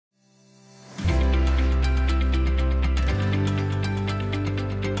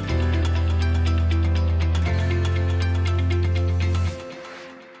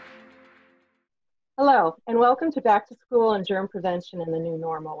and welcome to Back to School and Germ Prevention in the New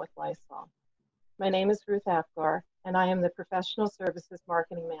Normal with Lysol. My name is Ruth Apgar, and I am the Professional Services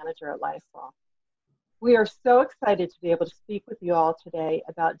Marketing Manager at Lysol. We are so excited to be able to speak with you all today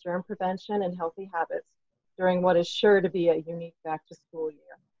about germ prevention and healthy habits during what is sure to be a unique back to school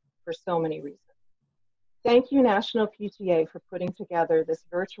year for so many reasons. Thank you, National PTA, for putting together this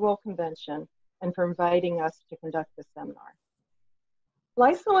virtual convention and for inviting us to conduct this seminar.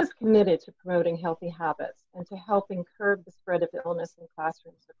 Lysol is committed to promoting healthy habits and to helping curb the spread of illness in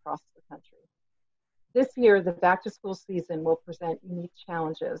classrooms across the country. This year, the back to school season will present unique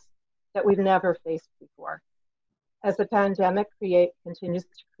challenges that we've never faced before. As the pandemic continues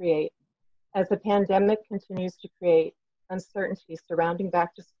to create uncertainty surrounding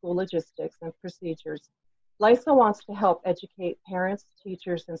back to school logistics and procedures, Lysol wants to help educate parents,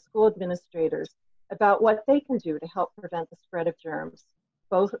 teachers, and school administrators about what they can do to help prevent the spread of germs,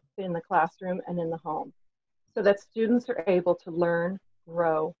 both in the classroom and in the home, so that students are able to learn,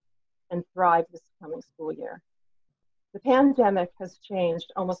 grow, and thrive this coming school year. The pandemic has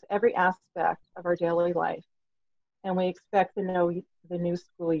changed almost every aspect of our daily life, and we expect the new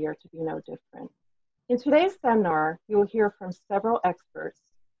school year to be no different. In today's seminar, you will hear from several experts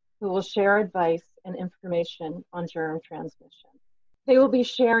who will share advice and information on germ transmission. They will be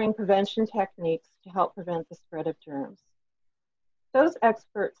sharing prevention techniques to help prevent the spread of germs. Those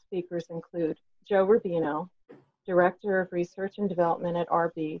expert speakers include Joe Rubino, Director of Research and Development at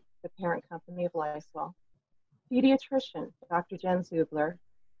RB, the parent company of Lysol, pediatrician Dr. Jen Zubler,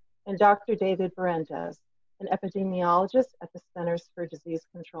 and Dr. David Berendez, an epidemiologist at the Centers for Disease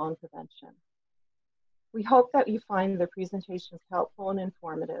Control and Prevention. We hope that you find their presentations helpful and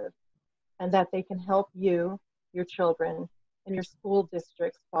informative, and that they can help you, your children, and your school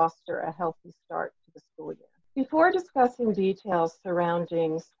districts foster a healthy start to the school year. Before discussing details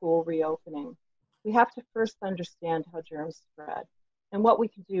surrounding school reopening, we have to first understand how germs spread and what we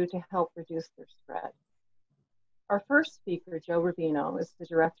can do to help reduce their spread. Our first speaker, Joe Rubino, is the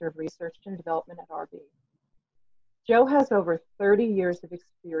Director of Research and Development at RB. Joe has over 30 years of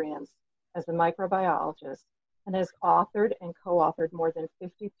experience as a microbiologist and has authored and co-authored more than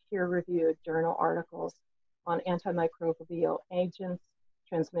 50 peer-reviewed journal articles on antimicrobial agents,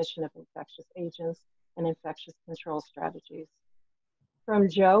 transmission of infectious agents, and infectious control strategies. From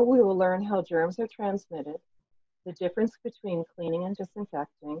Joe, we will learn how germs are transmitted, the difference between cleaning and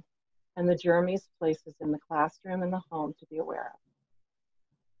disinfecting, and the germiest places in the classroom and the home to be aware of.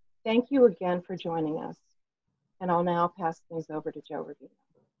 Thank you again for joining us, and I'll now pass things over to Joe Rubino.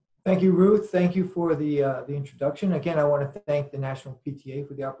 Thank you, Ruth. Thank you for the introduction. Again, I want to thank the National PTA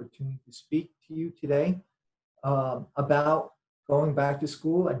for the opportunity to speak to you today about going back to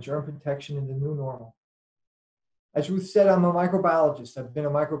school and germ protection in the new normal. As Ruth said, I'm a microbiologist. I've been a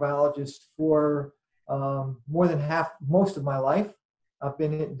microbiologist for more than most of my life. I've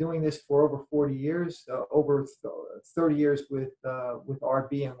been doing this for over 40 years, over 30 years with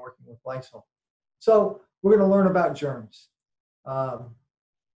RB and working with Lysol. So we're going to learn about germs.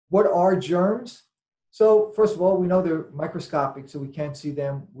 What are germs? So first of all, we know they're microscopic, so we can't see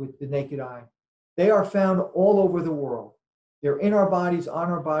them with the naked eye. They are found all over the world. They're in our bodies, on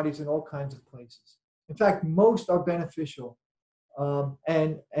our bodies, in all kinds of places. In fact, most are beneficial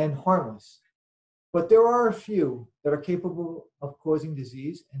and harmless. But there are a few that are capable of causing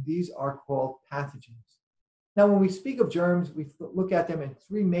disease, and these are called pathogens. Now, when we speak of germs, we look at them in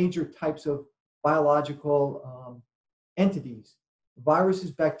three major types of biological entities: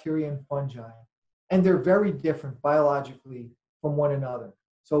 viruses, bacteria, and fungi. And they're very different biologically from one another.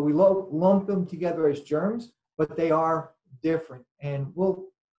 So we lump them together as germs, but they are different. And we'll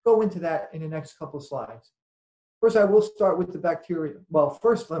go into that in the next couple of slides. First, I will start with the bacteria. Well,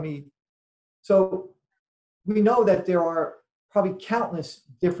 first, so we know that there are probably countless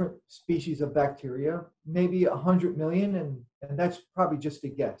different species of bacteria, maybe 100 million, and that's probably just a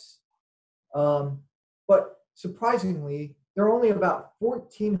guess. But surprisingly, there are only about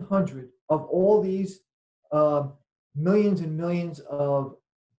 1,400 of all these millions and millions of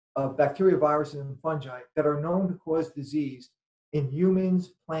bacteria, viruses, and fungi that are known to cause disease in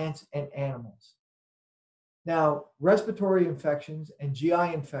humans, plants, and animals. Now, respiratory infections and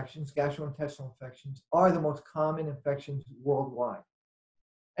GI infections, gastrointestinal infections, are the most common infections worldwide.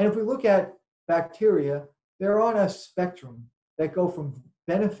 And if we look at bacteria, they're on a spectrum that go from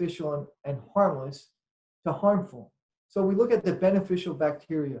beneficial and harmless to harmful. So we look at the beneficial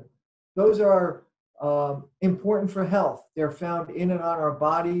bacteria. Those are important for health. They're found in and on our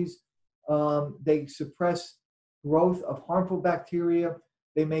bodies. They suppress growth of harmful bacteria.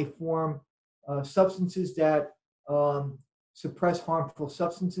 They may form substances that suppress harmful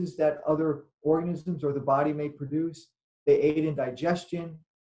substances that other organisms or the body may produce. They aid in digestion.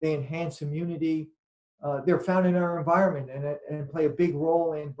 They enhance immunity. They're found in our environment and play a big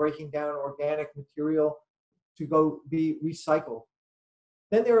role in breaking down organic material to go be recycled.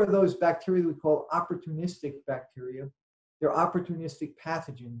 Then there are those bacteria we call opportunistic bacteria. They're opportunistic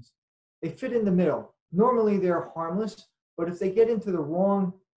pathogens. They fit in the middle. Normally they're harmless, but if they get into the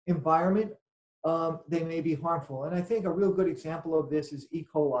wrong environment, they may be harmful. And I think a real good example of this is E.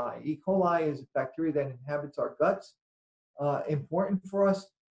 coli. E. coli is a bacteria that inhabits our guts, important for us,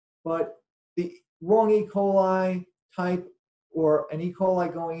 but the wrong E. coli type or an E.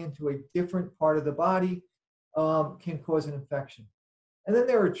 coli going into a different part of the body can cause an infection. And then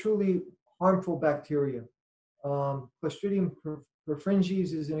there are truly harmful bacteria. Clostridium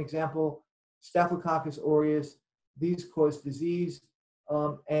perfringens is an example, Staphylococcus aureus. These cause disease,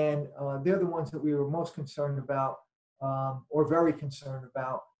 and they're the ones that we were most concerned about, or very concerned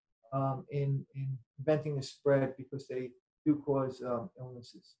about, in preventing the spread because they do cause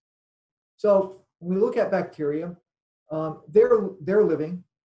illnesses. So when we look at bacteria, they're living.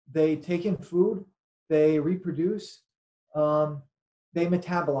 They take in food, they reproduce, they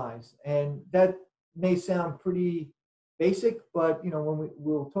metabolize, and that may sound pretty basic, but when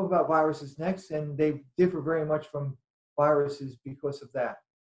we'll talk about viruses next, and they differ very much from viruses because of that.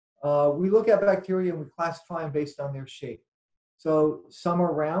 We look at bacteria and we classify them based on their shape. So some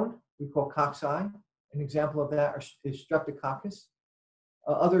are round, we call cocci. An example of that is streptococcus.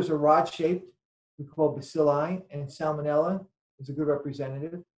 Others are rod-shaped, we call bacilli, and salmonella is a good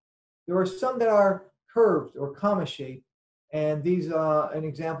representative. There are some that are curved or comma-shaped, and these, an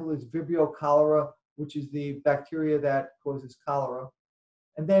example is Vibrio cholera, which is the bacteria that causes cholera.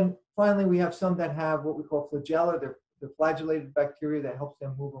 And then finally, we have some that have what we call flagella. They're flagellated bacteria that helps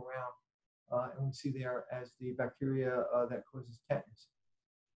them move around. And we see there as the bacteria that causes tetanus.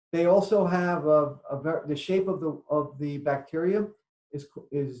 They also have the shape of the bacteria is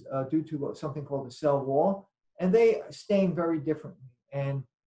due to something called the cell wall, and they stain very differently. And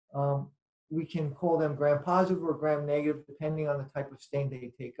we can call them gram-positive or gram-negative depending on the type of stain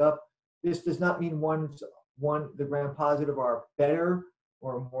they take up. This does not mean the gram-positive are better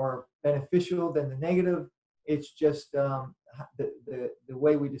or more beneficial than the negative. It's just the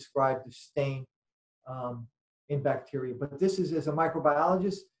way we describe the stain in bacteria. But this is, as a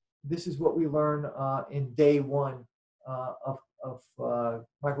microbiologist, this is what we learn in day one of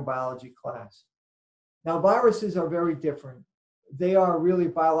microbiology class. Now, viruses are very different. They are really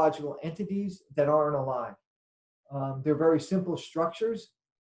biological entities that aren't alive. They're very simple structures.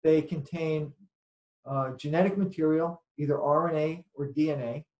 They contain genetic material, either RNA or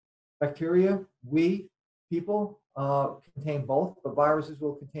DNA. Bacteria, people contain both, but viruses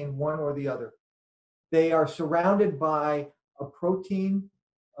will contain one or the other. They are surrounded by a protein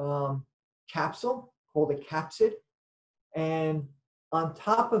capsule called a capsid. And on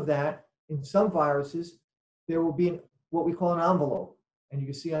top of that, in some viruses, there will be what we call an envelope. And you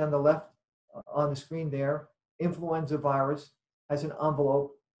can see on the left on the screen there, influenza virus has an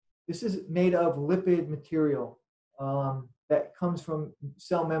envelope. This is made of lipid material that comes from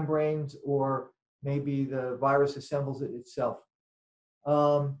cell membranes, or maybe the virus assembles it itself.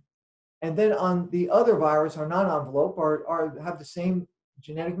 And then on the other virus, our non-envelope, have the same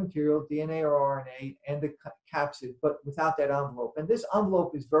genetic material, DNA or RNA, and the capsid, but without that envelope. And this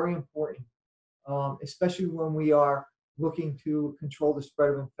envelope is very important, especially when we are looking to control the spread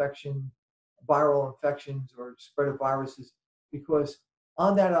of infection, viral infections, or spread of viruses, because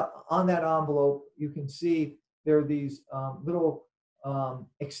on that envelope, you can see there are these little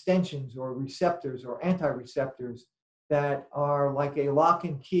extensions or receptors or anti-receptors that are like a lock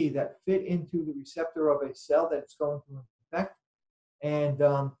and key that fit into the receptor of a cell that's going to infect, and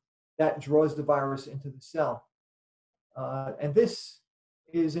that draws the virus into the cell. And this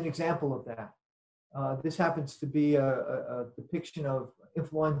is an example of that. This happens to be a depiction of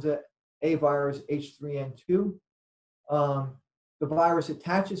influenza A virus H3N2. The virus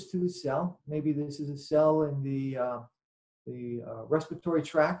attaches to the cell. Maybe this is a cell in the respiratory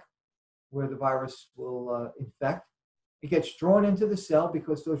tract where the virus will infect. It gets drawn into the cell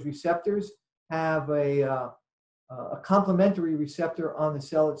because those receptors have a complementary receptor on the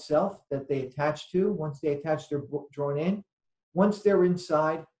cell itself that they attach to. Once they attach, they're drawn in. Once they're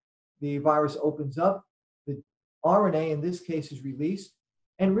inside, the virus opens up. The RNA, in this case, is released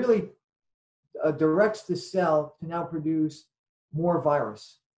and really directs the cell to now produce more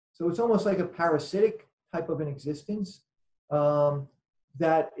virus. So it's almost like a parasitic type of an existence,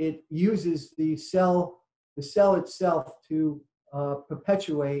 that it uses the cell itself to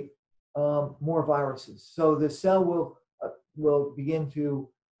perpetuate more viruses. So the cell will begin to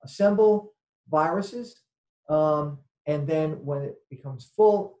assemble viruses. And then when it becomes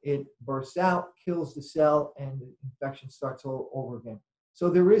full, it bursts out, kills the cell, and the infection starts all over again. So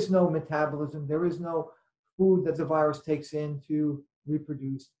there is no metabolism. There is no food that the virus takes in to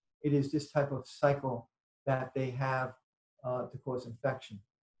reproduce. It is this type of cycle that they have to cause infection.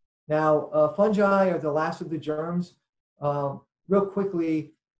 Now, fungi are the last of the germs. Real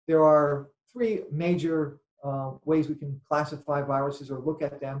quickly, there are three major ways we can classify viruses or look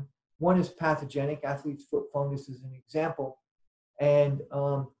at them. One is pathogenic. Athlete's foot fungus is an example. And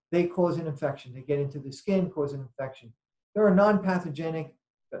they cause an infection. They get into the skin, cause an infection. There are non-pathogenic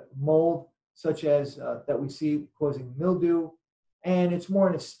mold, such as that we see causing mildew. And it's more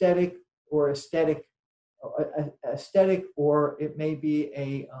an aesthetic, or it may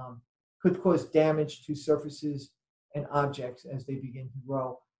be could cause damage to surfaces and objects as they begin to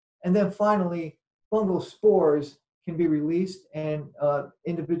grow. And then finally, fungal spores can be released, and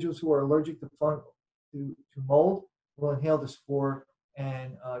individuals who are allergic to mold will inhale the spore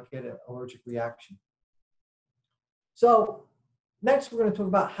and get an allergic reaction. So next, we're going to talk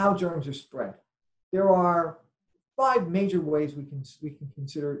about how germs are spread. There are 5 major ways we can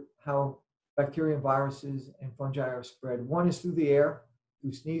consider how bacteria, viruses, and fungi are spread. One is through the air,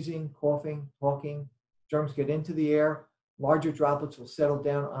 through sneezing, coughing, talking. Germs get into the air. Larger droplets will settle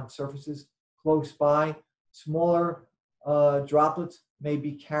down on surfaces close by. Smaller droplets may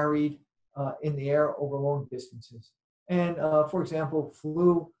be carried in the air over long distances. And for example,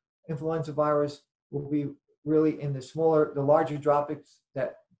 flu, influenza virus will be really in the larger droplets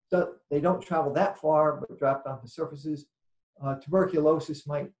that they don't travel that far, but drop onto surfaces. Tuberculosis is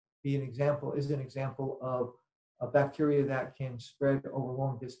an example of a bacteria that can spread over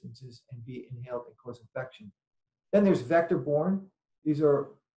long distances and be inhaled and cause infection. Then there's vector-borne. These are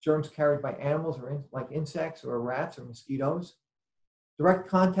germs carried by animals or like insects or rats or mosquitoes. Direct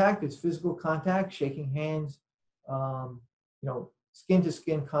contact is physical contact, shaking hands,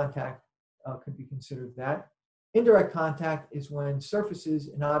 skin-to-skin contact could be considered that. Indirect contact is when surfaces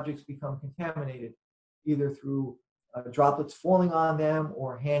and objects become contaminated, either through droplets falling on them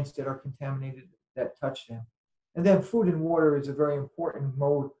or hands that are contaminated that touch them. And then food and water is a very important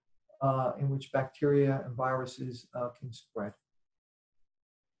mode in which bacteria and viruses can spread.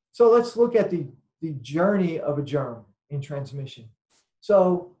 So let's look at the journey of a germ in transmission.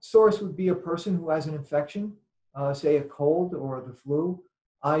 So source would be a person who has an infection, say a cold or the flu,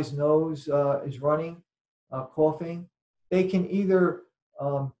 eyes, nose is running, coughing. They can either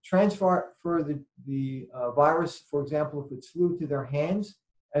transfer the virus, for example, if it's flu, to their hands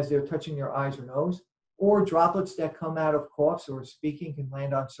as they're touching their eyes or nose, or droplets that come out of coughs or speaking can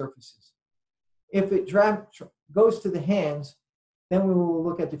land on surfaces. If it goes to the hands, then we will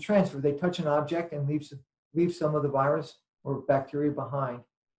look at the transfer. They touch an object and leave some of the virus or bacteria behind.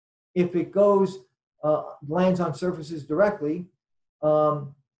 If it lands on surfaces directly,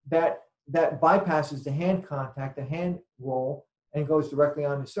 that bypasses the hand contact, the hand roll, and goes directly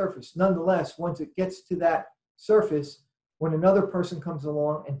on the surface. Nonetheless, once it gets to that surface, when another person comes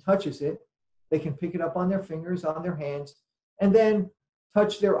along and touches it, they can pick it up on their fingers, on their hands, and then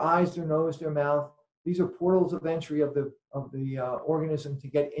touch their eyes, their nose, their mouth. These are portals of entry of the organism to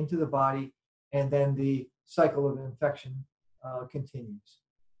get into the body, and then the cycle of infection continues.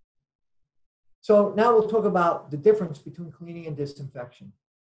 So now we'll talk about the difference between cleaning and disinfection,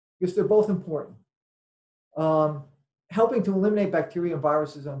 because they're both important. Helping to eliminate bacteria and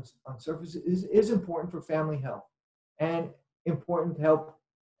viruses on surfaces is important for family health and important to help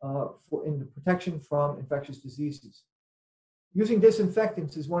in the protection from infectious diseases. Using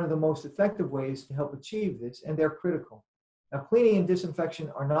disinfectants is one of the most effective ways to help achieve this, and they're critical. Now, cleaning and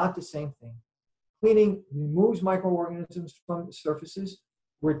disinfection are not the same thing. Cleaning removes microorganisms from the surfaces,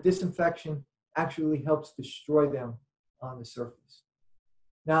 where disinfection actually helps destroy them on the surface.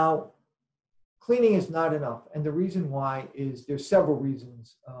 Now, cleaning is not enough, and the reason why is there's several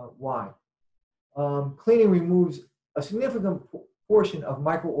reasons why. Cleaning removes a significant portion of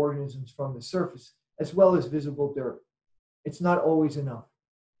microorganisms from the surface, as well as visible dirt. It's not always enough.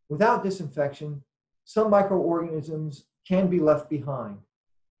 Without disinfection, some microorganisms can be left behind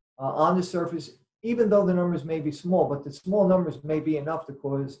on the surface, even though the numbers may be small, but the small numbers may be enough to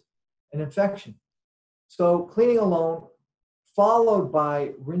cause an infection. So cleaning alone, followed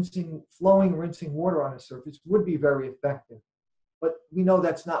by rinsing water on a surface, would be very effective. But we know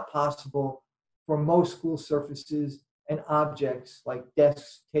that's not possible for most school surfaces and objects like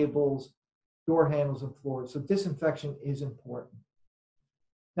desks, tables, door handles, and floors. So disinfection is important.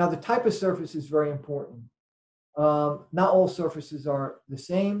 Now, the type of surface is very important. Not all surfaces are the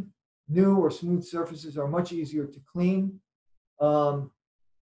same. New or smooth surfaces are much easier to clean. But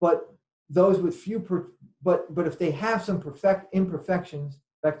those with few, but if they have some imperfections,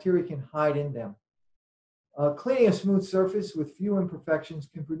 bacteria can hide in them. Cleaning a smooth surface with few imperfections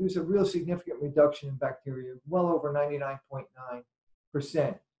can produce a real significant reduction in bacteria, well over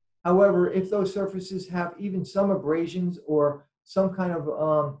 99.9%. However, if those surfaces have even some abrasions or some kind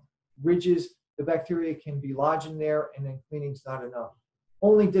of ridges, the bacteria can be lodged in there, and then cleaning's not enough.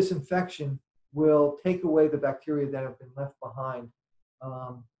 Only disinfection will take away the bacteria that have been left behind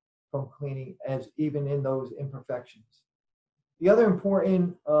from cleaning, as even in those imperfections. The other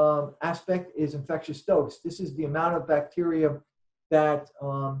important aspect is infectious dose. This is the amount of bacteria that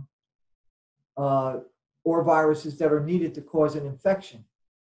or viruses that are needed to cause an infection.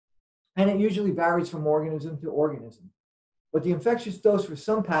 And it usually varies from organism to organism. But the infectious dose for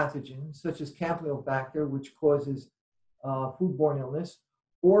some pathogens, such as Campylobacter, which causes foodborne illness,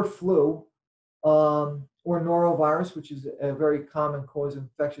 or flu, or norovirus, which is a very common cause of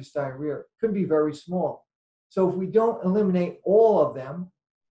infectious diarrhea, could be very small. So if we don't eliminate all of them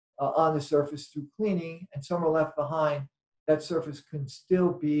on the surface through cleaning, and some are left behind, that surface can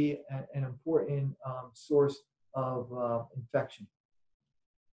still be an important source of infection.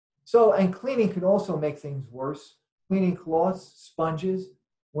 So, and cleaning can also make things worse. Cleaning cloths, sponges,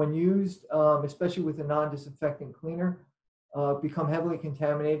 when used, especially with a non-disinfectant cleaner, become heavily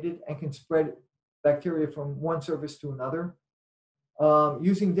contaminated and can spread bacteria from one surface to another.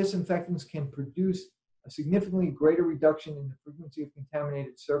 Using disinfectants can produce a significantly greater reduction in the frequency of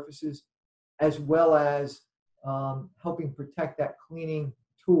contaminated surfaces, as well as helping protect that cleaning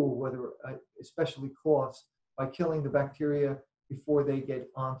tool, whether especially cloths, by killing the bacteria before they get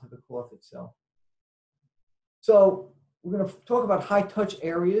onto the cloth itself. So we're going to talk about high touch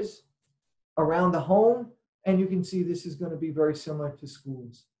areas around the home, and you can see this is going to be very similar to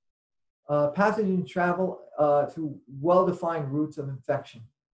schools. Pathogens travel through well-defined routes of infection,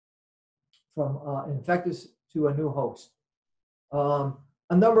 from an infectus to a new host. A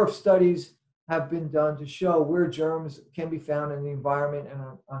number of studies have been done to show where germs can be found in the environment and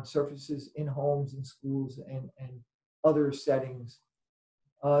on surfaces in homes and schools and other settings.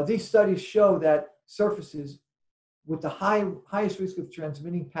 These studies show that surfaces with the highest risk of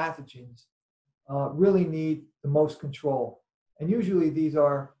transmitting pathogens really need the most control. And usually these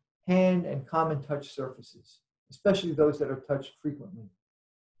are hand and common touch surfaces, especially those that are touched frequently.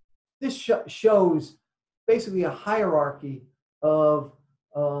 This shows basically a hierarchy of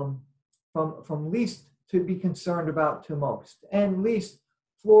from least to be concerned about to most. And least,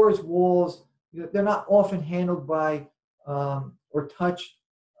 floors, walls, they're not often handled by or touched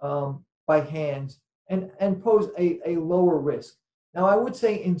by hands and pose a lower risk. Now, I would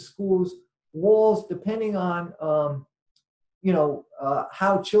say in schools, walls, depending on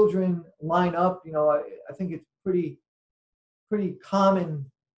how children line up, I think it's pretty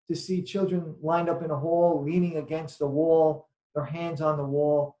common to see children lined up in a hall, leaning against the wall, their hands on the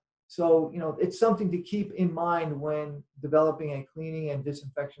wall. So, it's something to keep in mind when developing a cleaning and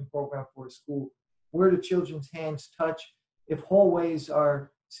disinfection program for a school. Where do children's hands touch? If hallways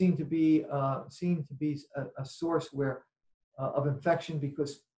are seen to be a source of infection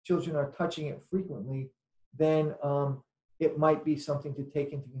because children are touching it frequently, then it might be something to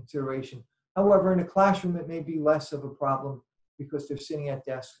take into consideration. However, in a classroom, it may be less of a problem because they're sitting at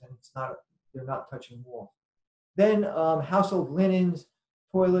desks and they're not touching walls. Then household linens,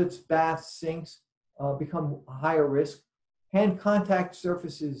 toilets, baths, sinks become a higher risk. Hand contact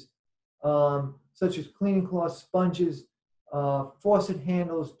surfaces such as cleaning cloths, sponges, faucet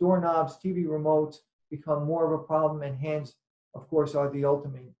handles, doorknobs, TV remotes become more of a problem, and hands, of course, are the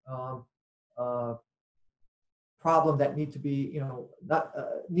ultimate problem that need to be,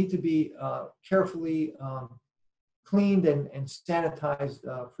 carefully cleaned and sanitized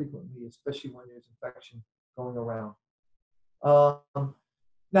frequently, especially when there's infection going around.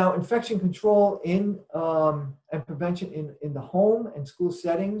 Now, infection control and prevention in the home and school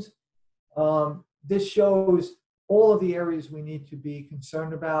settings. This shows all of the areas we need to be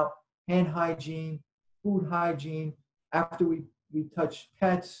concerned about: hand hygiene, food hygiene, after we touch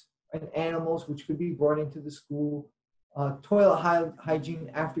pets and animals, which could be brought into the school, toilet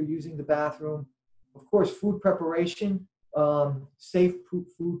hygiene after using the bathroom, of course, food preparation, safe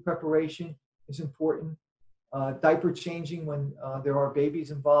food preparation is important, diaper changing when there are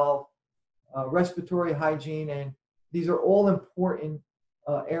babies involved, respiratory hygiene, and these are all important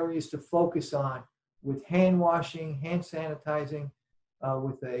areas to focus on, with hand washing, hand sanitizing,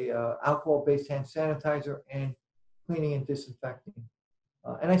 with a alcohol-based hand sanitizer, and cleaning and disinfecting.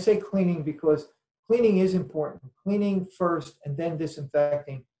 And I say cleaning because cleaning is important. Cleaning first and then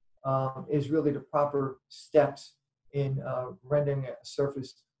disinfecting is really the proper steps in rendering a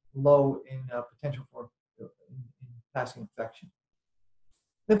surface low in potential for in passing infection.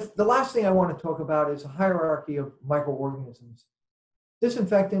 The last thing I want to talk about is a hierarchy of microorganisms.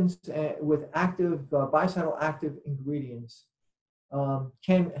 Disinfectants with active, biocidal active ingredients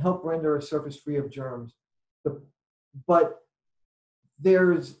can help render a surface free of germs. But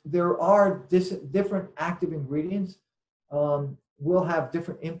there are different active ingredients will have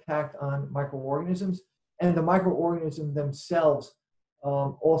different impact on microorganisms, and the microorganisms themselves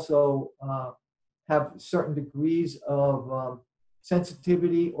also have certain degrees of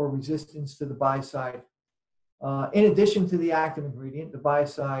sensitivity or resistance to the biocide. In addition to the active ingredient, the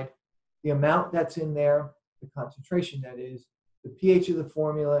biocide, the amount that's in there, the concentration that is, the pH of the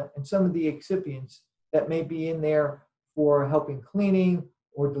formula, and some of the excipients that may be in there for helping cleaning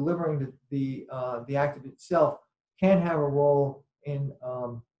or delivering the active itself can have a role in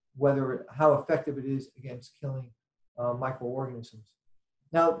how effective it is against killing microorganisms.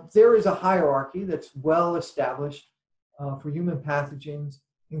 Now, there is a hierarchy that's well established for human pathogens,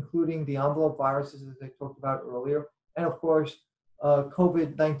 including the envelope viruses, as I talked about earlier, and of course,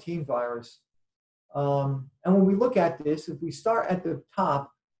 COVID-19 virus. And when we look at this, if we start at the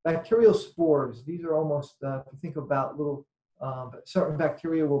top, bacterial spores, these are almost, if you think about little, certain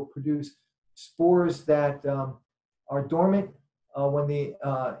bacteria will produce spores that are dormant when the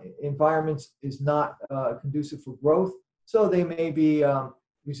environment is not conducive for growth. So they may be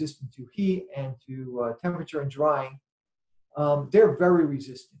resistant to heat and to temperature and drying. They're very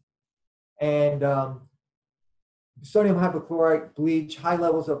resistant. And sodium hypochlorite, bleach, high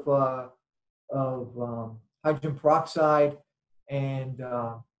levels of hydrogen peroxide, and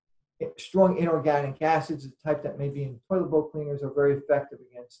strong inorganic acids, the type that may be in toilet bowl cleaners, are very effective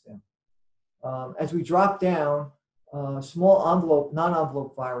against them. As we drop down, small envelope,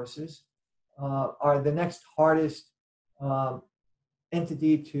 non-envelope viruses are the next hardest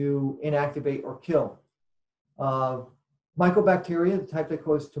entity to inactivate or kill. Mycobacteria, the type that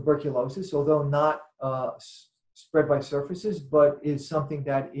causes tuberculosis, although not spread by surfaces, but is something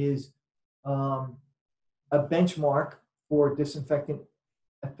that is a benchmark for disinfectant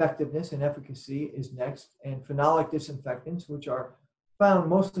effectiveness and efficacy, is next. And phenolic disinfectants, which are found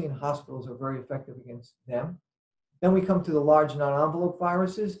mostly in hospitals, are very effective against them. Then we come to the large non-envelope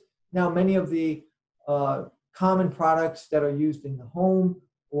viruses. Now, many of the common products that are used in the home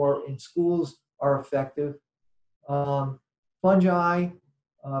or in schools are effective. Fungi,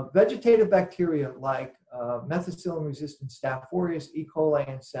 vegetative bacteria like methicillin-resistant Staph aureus, E. coli,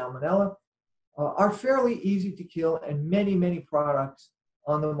 and Salmonella are fairly easy to kill, and many products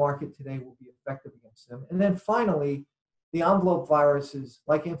on the market today will be effective against them. And then finally, the envelope viruses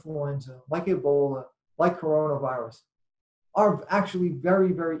like influenza, like Ebola, like coronavirus are actually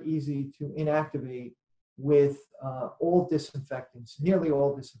very easy to inactivate with all disinfectants, nearly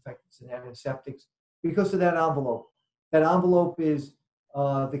all disinfectants and antiseptics, because of that envelope. That envelope is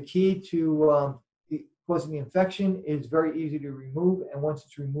the key to causing the infection. Is very easy to remove, and once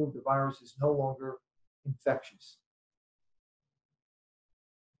it's removed, the virus is no longer infectious.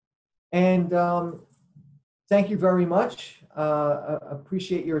 And thank you very much.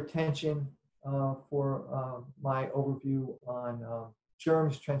 Appreciate your attention for my overview on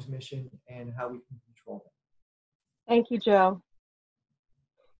germs transmission and how we can control them. Thank you, Joe.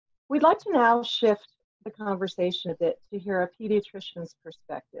 We'd like to now shift the conversation a bit to hear a pediatrician's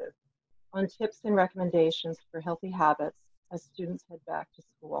perspective on tips and recommendations for healthy habits as students head back to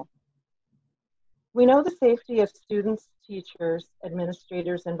school. We know the safety of students, teachers,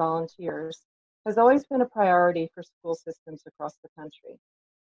 administrators, and volunteers has always been a priority for school systems across the country.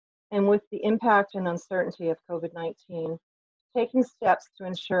 And with the impact and uncertainty of COVID-19, taking steps to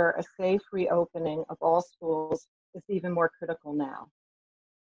ensure a safe reopening of all schools is even more critical now.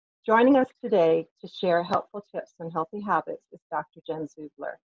 Joining us today to share helpful tips on healthy habits is Dr. Jen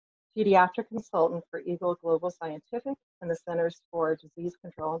Zubler, pediatric consultant for Eagle Global Scientific and the Centers for Disease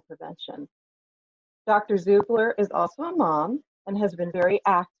Control and Prevention. Dr. Zubler is also a mom and has been very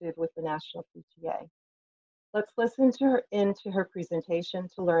active with the National PTA. Let's listen to her presentation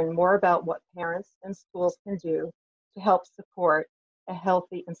to learn more about what parents and schools can do to help support a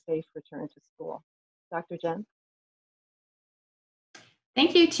healthy and safe return to school. Dr. Jen?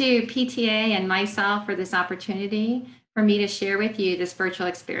 Thank you to PTA and myself for this opportunity for me to share with you this virtual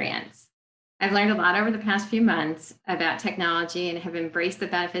experience. I've learned a lot over the past few months about technology and have embraced the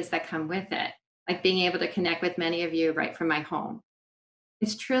benefits that come with it, like being able to connect with many of you right from my home.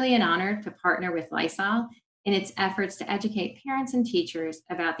 It's truly an honor to partner with Lysol in its efforts to educate parents and teachers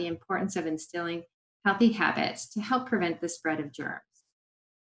about the importance of instilling healthy habits to help prevent the spread of germs.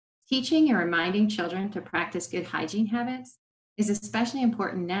 Teaching and reminding children to practice good hygiene habits is especially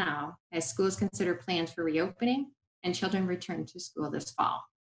important now as schools consider plans for reopening and children return to school this fall.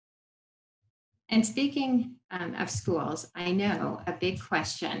 And speaking of schools, I know a big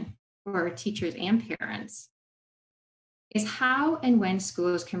question for teachers and parents is how and when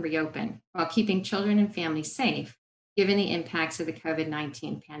schools can reopen while keeping children and families safe, given the impacts of the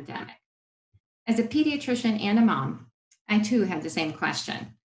COVID-19 pandemic. As a pediatrician and a mom, I too have the same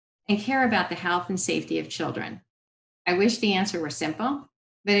question and care about the health and safety of children. I wish the answer were simple,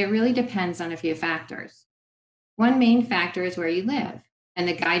 but it really depends on a few factors. One main factor is where you live and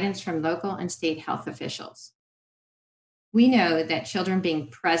the guidance from local and state health officials. We know that children being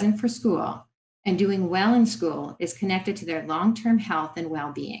present for school and doing well in school is connected to their long-term health and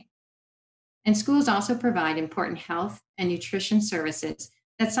well-being. And schools also provide important health and nutrition services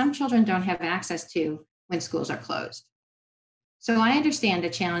that some children don't have access to when schools are closed. So I understand the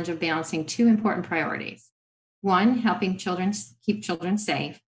challenge of balancing two important priorities. One, helping keep children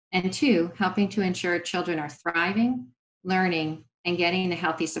safe, and two, helping to ensure children are thriving, learning, and getting the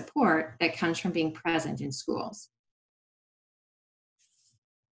healthy support that comes from being present in schools.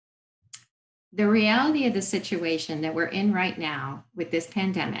 The reality of the situation that we're in right now with this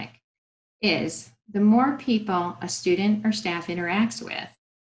pandemic is the more people a student or staff interacts with,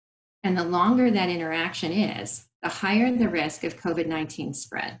 and the longer that interaction is, the higher the risk of COVID-19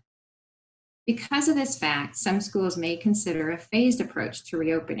 spread. Because of this fact, some schools may consider a phased approach to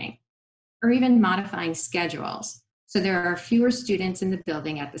reopening, or even modifying schedules, so there are fewer students in the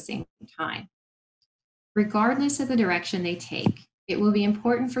building at the same time. Regardless of the direction they take, it will be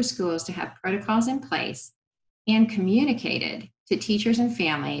important for schools to have protocols in place and communicated to teachers and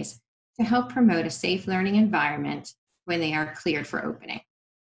families to help promote a safe learning environment when they are cleared for opening.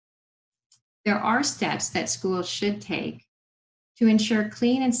 There are steps that schools should take to ensure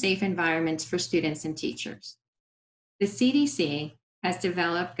clean and safe environments for students and teachers. The CDC has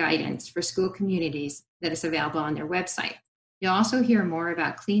developed guidance for school communities that is available on their website. You'll also hear more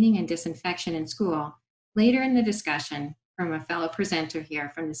about cleaning and disinfection in school later in the discussion from a fellow presenter here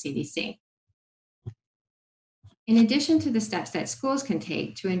from the CDC. In addition to the steps that schools can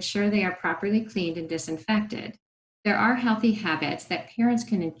take to ensure they are properly cleaned and disinfected, there are healthy habits that parents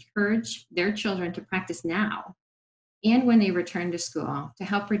can encourage their children to practice now and when they return to school to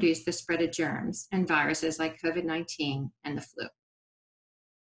help reduce the spread of germs and viruses like COVID-19 and the flu.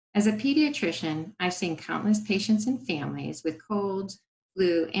 As a pediatrician, I've seen countless patients and families with colds,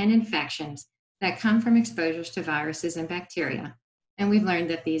 flu, and infections that come from exposures to viruses and bacteria, and we've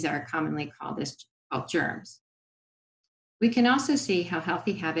learned that these are commonly called germs. We can also see how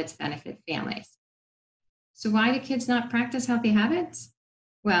healthy habits benefit families. So why do kids not practice healthy habits?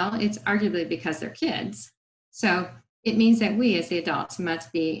 Well, it's arguably because they're kids. So it means that we as the adults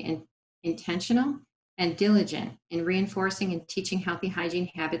must be intentional and diligent in reinforcing and teaching healthy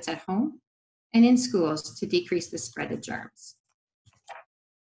hygiene habits at home and in schools to decrease the spread of germs.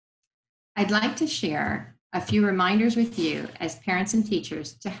 I'd like to share a few reminders with you as parents and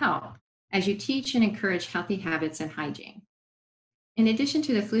teachers to help as you teach and encourage healthy habits and hygiene. In addition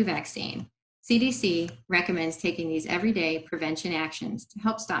to the flu vaccine, CDC recommends taking these everyday prevention actions to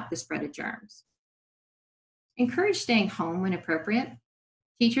help stop the spread of germs. Encourage staying home when appropriate.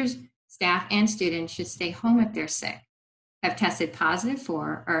 Teachers, staff, and students should stay home if they're sick, have tested positive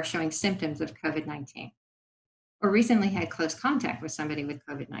for, or are showing symptoms of COVID-19, or recently had close contact with somebody with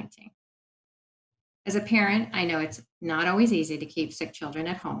COVID-19. As a parent, I know it's not always easy to keep sick children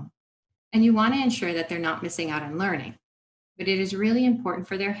at home, and you want to ensure that they're not missing out on learning, but it is really important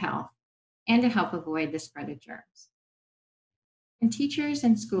for their health and to help avoid the spread of germs. And teachers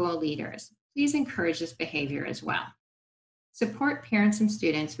and school leaders, please encourage this behavior as well. Support parents and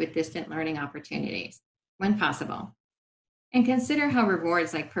students with distant learning opportunities when possible, and consider how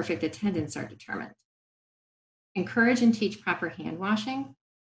rewards like perfect attendance are determined. Encourage and teach proper hand washing.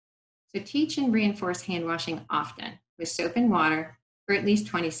 So teach and reinforce hand washing often with soap and water for at least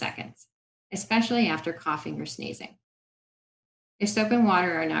 20 seconds, especially after coughing or sneezing. If soap and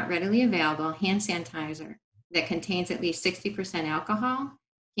water are not readily available, hand sanitizer that contains at least 60% alcohol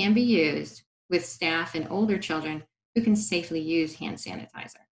can be used with staff and older children who can safely use hand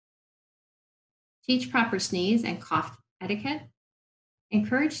sanitizer. Teach proper sneeze and cough etiquette.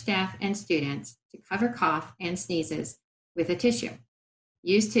 Encourage staff and students to cover cough and sneezes with a tissue.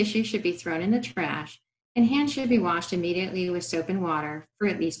 Used tissue should be thrown in the trash, and hands should be washed immediately with soap and water for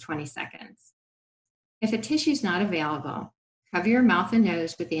at least 20 seconds. If a tissue is not available, cover your mouth and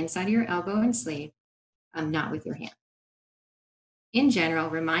nose with the inside of your elbow and sleeve, not with your hand. In general,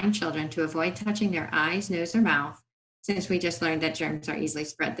 remind children to avoid touching their eyes, nose, or mouth, since we just learned that germs are easily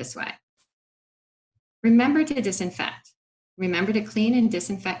spread this way. Remember to disinfect. Remember to clean and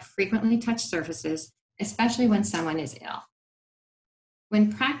disinfect frequently touched surfaces, especially when someone is ill.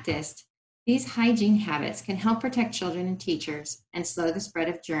 When practiced, these hygiene habits can help protect children and teachers and slow the spread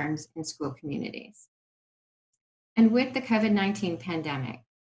of germs in school communities. And with the COVID-19 pandemic,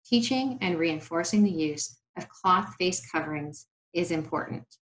 teaching and reinforcing the use of cloth face coverings is important.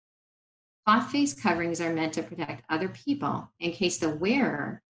 Cloth face coverings are meant to protect other people in case the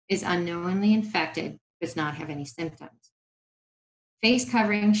wearer is unknowingly infected but does not have any symptoms. Face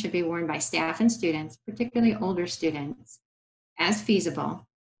coverings should be worn by staff and students, particularly older students, as feasible,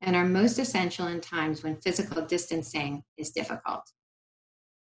 and are most essential in times when physical distancing is difficult.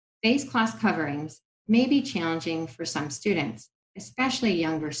 Face cloth coverings may be challenging for some students, especially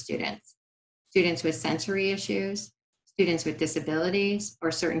younger students, students with sensory issues, students with disabilities,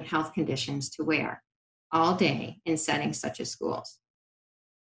 or certain health conditions to wear all day in settings such as schools.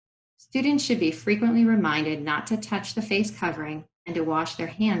 Students should be frequently reminded not to touch the face covering and to wash their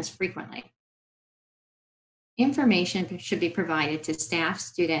hands frequently. Information should be provided to staff,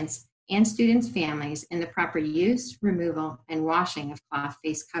 students, and students' families in the proper use, removal, and washing of cloth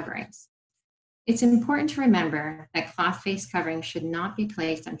face coverings. It's important to remember that cloth face coverings should not be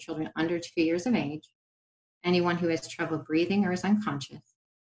placed on children under 2 years of age, anyone who has trouble breathing or is unconscious,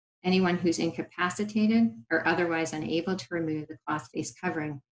 anyone who's incapacitated or otherwise unable to remove the cloth face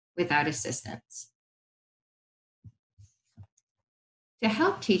covering without assistance. To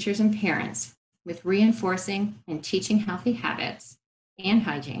help teachers and parents with reinforcing and teaching healthy habits and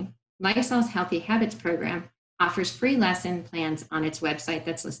hygiene, Lysol's Healthy Habits program offers free lesson plans on its website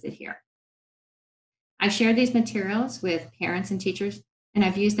that's listed here. I've shared these materials with parents and teachers, and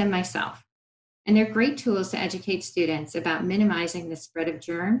I've used them myself. And they're great tools to educate students about minimizing the spread of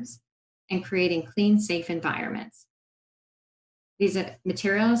germs and creating clean, safe environments. These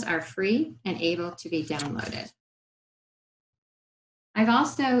materials are free and able to be downloaded. I've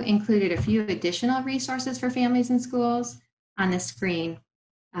also included a few additional resources for families and schools on the screen.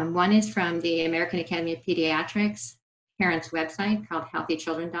 One is from the American Academy of Pediatrics parents' website called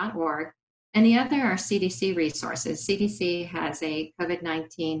healthychildren.org, and the other are CDC resources. CDC has a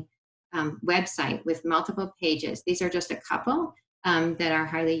COVID-19 website with multiple pages. These are just a couple that are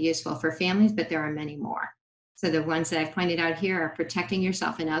highly useful for families, but there are many more. So the ones that I've pointed out here are protecting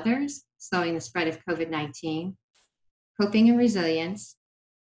yourself and others, slowing the spread of COVID-19, coping and resilience,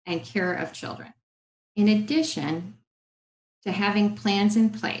 and care of children. In addition to having plans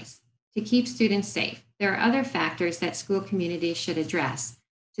in place to keep students safe, there are other factors that school communities should address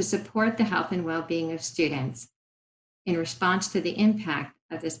to support the health and well-being of students in response to the impact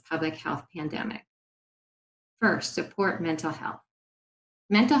of this public health pandemic. First, support mental health.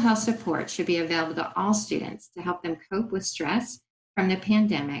 Mental health support should be available to all students to help them cope with stress from the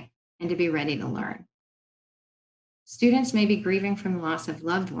pandemic and to be ready to learn. Students may be grieving from the loss of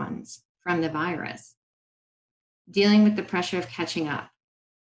loved ones from the virus, dealing with the pressure of catching up,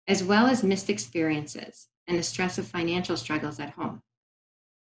 as well as missed experiences and the stress of financial struggles at home.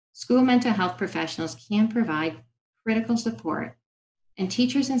 School mental health professionals can provide critical support, and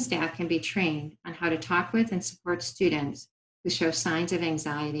teachers and staff can be trained on how to talk with and support students who show signs of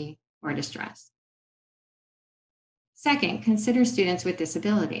anxiety or distress. Second, consider students with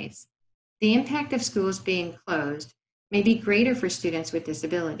disabilities. The impact of schools being closed may be greater for students with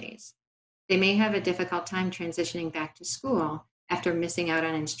disabilities. They may have a difficult time transitioning back to school after missing out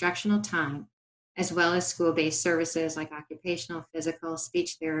on instructional time, as well as school-based services like occupational, physical,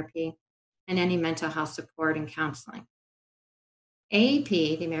 speech therapy, and any mental health support and counseling.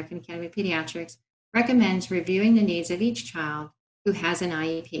 AAP, the American Academy of Pediatrics, recommends reviewing the needs of each child who has an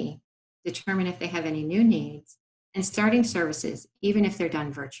IEP, determine if they have any new needs, and starting services even if they're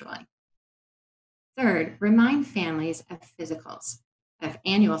done virtually. Third, remind families of physicals, of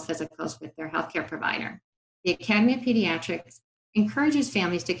annual physicals with their healthcare provider. The Academy of Pediatrics encourages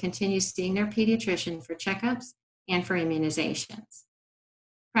families to continue seeing their pediatrician for checkups and for immunizations.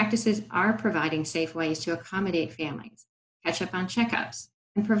 Practices are providing safe ways to accommodate families, catch up on checkups,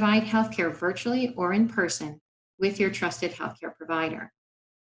 and provide healthcare virtually or in person with your trusted healthcare provider.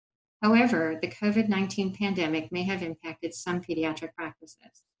 However, the COVID-19 pandemic may have impacted some pediatric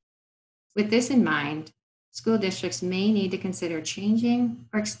practices. With this in mind, school districts may need to consider changing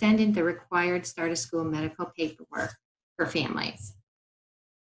or extending the required start of school medical paperwork for families.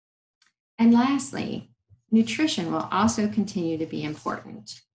 And lastly, nutrition will also continue to be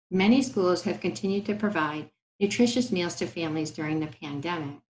important. Many schools have continued to provide nutritious meals to families during the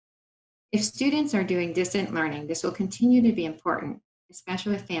pandemic. If students are doing distant learning, this will continue to be important,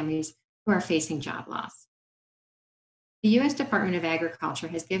 especially with families who are facing job loss. The U.S. Department of Agriculture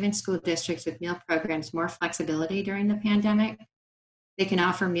has given school districts with meal programs more flexibility during the pandemic. They can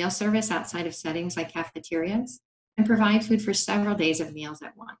offer meal service outside of settings like cafeterias and provide food for several days of meals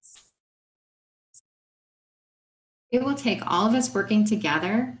at once. It will take all of us working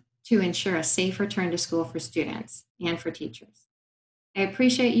together to ensure a safe return to school for students and for teachers. I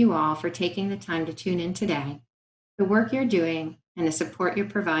appreciate you all for taking the time to tune in today. The work you're doing and the support you're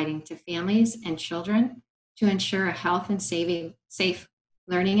providing to families and children to ensure a health and safe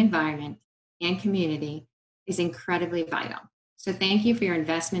learning environment and community is incredibly vital. So thank you for your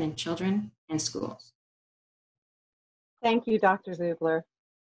investment in children and schools. Thank you, Dr. Zugler.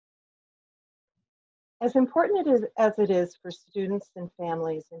 As important as it is for students and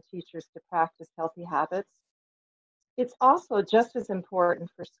families and teachers to practice healthy habits, it's also just as important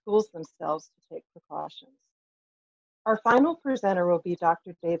for schools themselves to take precautions. Our final presenter will be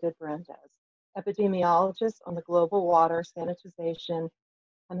Dr. David Berendez, epidemiologist on the Global Water, Sanitization,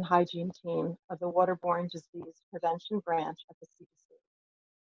 and Hygiene team of the Waterborne Disease Prevention Branch at the CDC.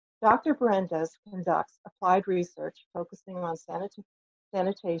 Dr. Berendez conducts applied research focusing on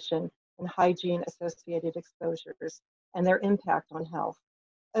sanitation and hygiene-associated exposures and their impact on health,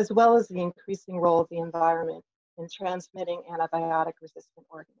 as well as the increasing role of the environment in transmitting antibiotic-resistant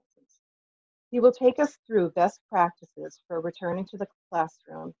organisms. He will take us through best practices for returning to the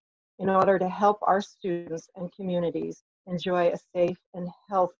classroom in order to help our students and communities enjoy a safe and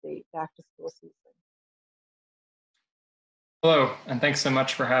healthy back-to-school season. Hello, and thanks so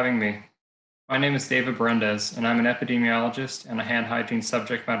much for having me. My name is David Berendez, and I'm an epidemiologist and a hand hygiene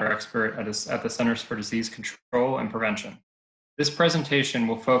subject matter expert at the Centers for Disease Control and Prevention. This presentation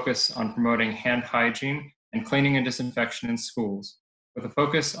will focus on promoting hand hygiene and cleaning and disinfection in schools, with a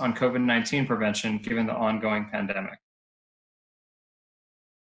focus on COVID-19 prevention given the ongoing pandemic.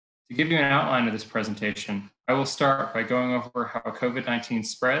 To give you an outline of this presentation, I will start by going over how COVID-19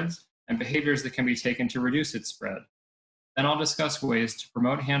 spreads and behaviors that can be taken to reduce its spread. Then I'll discuss ways to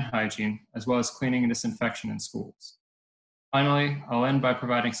promote hand hygiene as well as cleaning and disinfection in schools. Finally, I'll end by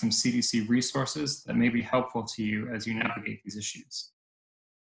providing some CDC resources that may be helpful to you as you navigate these issues.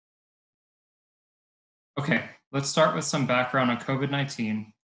 Okay, let's start with some background on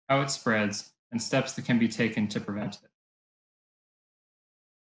COVID-19, how it spreads, and steps that can be taken to prevent it.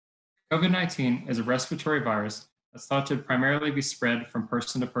 COVID-19 is a respiratory virus that's thought to primarily be spread from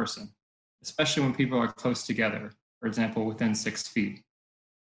person to person, especially when people are close together, for example, within 6 feet.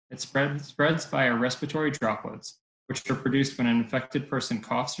 It spreads via respiratory droplets, which are produced when an infected person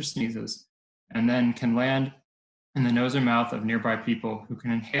coughs or sneezes, and then can land in the nose or mouth of nearby people who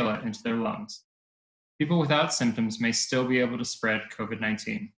can inhale it into their lungs. People without symptoms may still be able to spread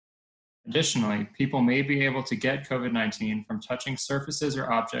COVID-19. Additionally, people may be able to get COVID-19 from touching surfaces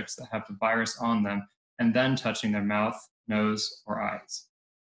or objects that have the virus on them and then touching their mouth, nose, or eyes.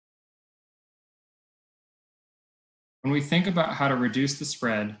 When we think about how to reduce the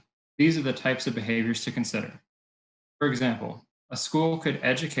spread, these are the types of behaviors to consider. For example, a school could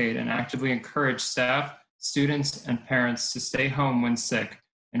educate and actively encourage staff, students, and parents to stay home when sick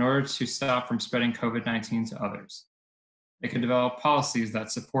in order to stop from spreading COVID-19 to others. They could develop policies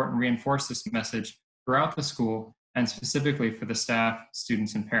that support and reinforce this message throughout the school and specifically for the staff,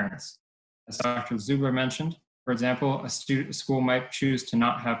 students, and parents. As Dr. Zugler mentioned, for example, a school might choose to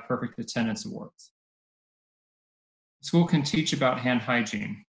not have perfect attendance awards. The school can teach about hand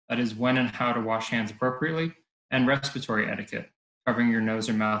hygiene, that is when and how to wash hands appropriately, and respiratory etiquette, covering your nose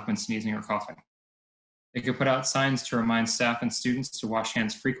or mouth when sneezing or coughing. They could put out signs to remind staff and students to wash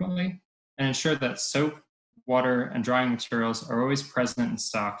hands frequently and ensure that soap, water, and drying materials are always present and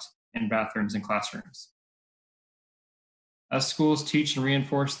stocked in bathrooms and classrooms. As schools teach and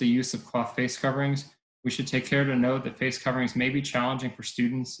reinforce the use of cloth face coverings, we should take care to note that face coverings may be challenging for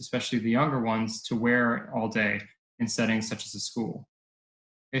students, especially the younger ones, to wear all day in settings such as a school.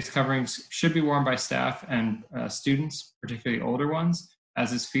 Face coverings should be worn by staff and students, particularly older ones,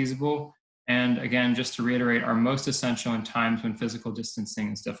 as is feasible, and again, just to reiterate, are most essential in times when physical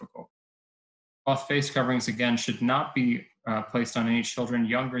distancing is difficult. Cloth face coverings, again, should not be placed on any children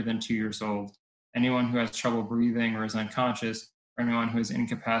younger than 2 years old, anyone who has trouble breathing or is unconscious, or anyone who is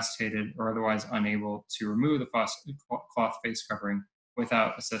incapacitated or otherwise unable to remove the cloth face covering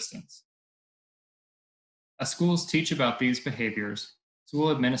without assistance. As schools teach about these behaviors, school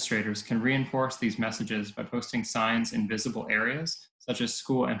administrators can reinforce these messages by posting signs in visible areas, such as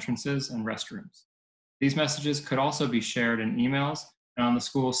school entrances and restrooms. These messages could also be shared in emails and on the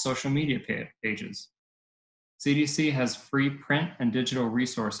school's social media pages. CDC has free print and digital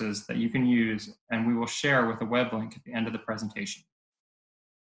resources that you can use, and we will share with a web link at the end of the presentation.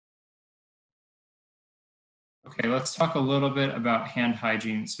 Okay, let's talk a little bit about hand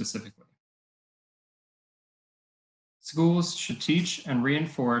hygiene specifically. Schools should teach and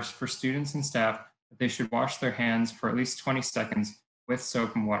reinforce for students and staff that they should wash their hands for at least 20 seconds with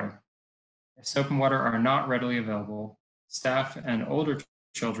soap and water. If soap and water are not readily available, staff and older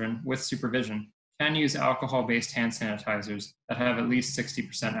children with supervision can use alcohol-based hand sanitizers that have at least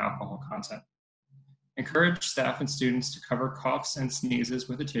 60% alcohol content. Encourage staff and students to cover coughs and sneezes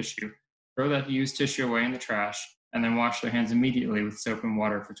with a tissue, throw that used tissue away in the trash, and then wash their hands immediately with soap and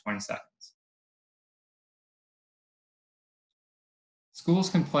water for 20 seconds. Schools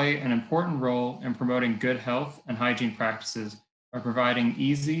can play an important role in promoting good health and hygiene practices by providing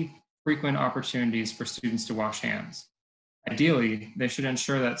easy, frequent opportunities for students to wash hands. Ideally, they should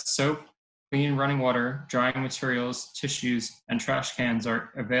ensure that soap, clean running water, drying materials, tissues, and trash cans are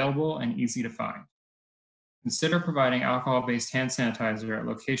available and easy to find. Consider providing alcohol-based hand sanitizer at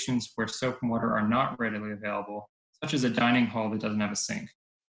locations where soap and water are not readily available, such as a dining hall that doesn't have a sink,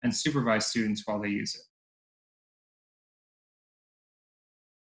 and supervise students while they use it.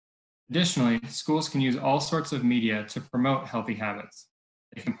 Additionally, schools can use all sorts of media to promote healthy habits.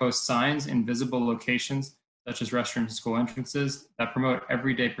 They can post signs in visible locations, such as restrooms and school entrances, that promote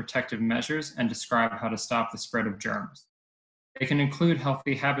everyday protective measures and describe how to stop the spread of germs. They can include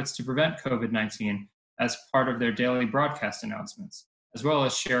healthy habits to prevent COVID-19 as part of their daily broadcast announcements, as well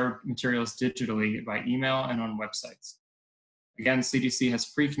as share materials digitally by email and on websites. Again, CDC has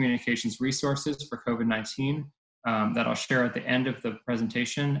free communications resources for COVID-19 that I'll share at the end of the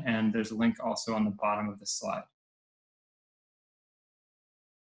presentation, and there's a link also on the bottom of this slide.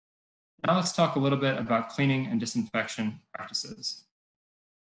 Now let's talk a little bit about cleaning and disinfection practices.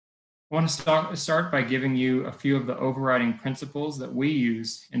 I want to start by giving you a few of the overriding principles that we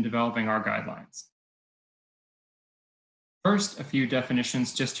use in developing our guidelines. First, a few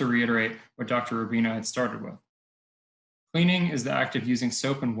definitions just to reiterate what Dr. Rubino had started with. Cleaning is the act of using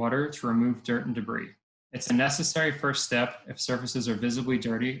soap and water to remove dirt and debris. It's a necessary first step if surfaces are visibly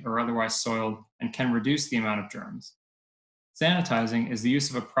dirty or otherwise soiled and can reduce the amount of germs. Sanitizing is the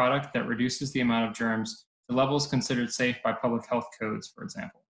use of a product that reduces the amount of germs to levels considered safe by public health codes, for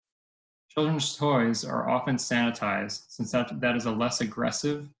example. Children's toys are often sanitized since that is a less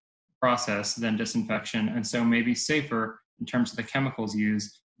aggressive process than disinfection, and so may be safer in terms of the chemicals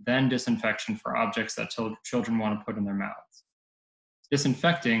used than disinfection for objects that children want to put in their mouths.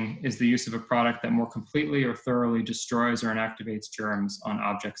 Disinfecting is the use of a product that more completely or thoroughly destroys or inactivates germs on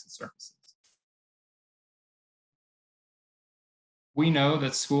objects and surfaces. We know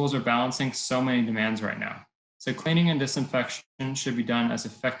that schools are balancing so many demands right now, so cleaning and disinfection should be done as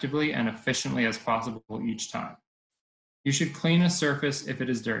effectively and efficiently as possible each time. You should clean a surface if it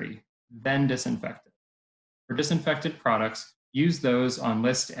is dirty, then disinfect it. For disinfected products, use those on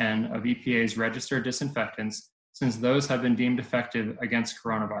List N of EPA's registered disinfectants, since those have been deemed effective against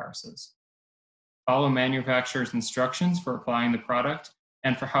coronaviruses. Follow manufacturer's instructions for applying the product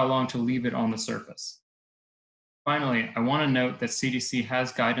and for how long to leave it on the surface. Finally, I want to note that CDC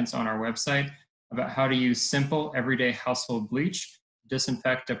has guidance on our website about how to use simple everyday household bleach to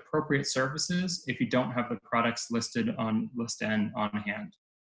disinfect appropriate surfaces if you don't have the products listed on List N on hand.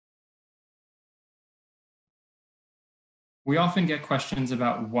 We often get questions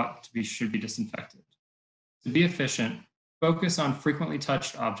about what should be disinfected. To be efficient, focus on frequently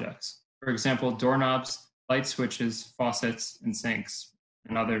touched objects. For example, doorknobs, light switches, faucets, and sinks,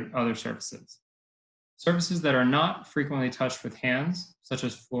 and other surfaces. Surfaces that are not frequently touched with hands, such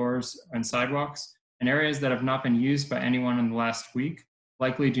as floors and sidewalks, and areas that have not been used by anyone in the last week,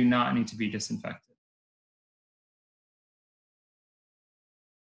 likely do not need to be disinfected.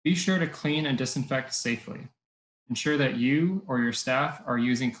 Be sure to clean and disinfect safely. Ensure that you or your staff are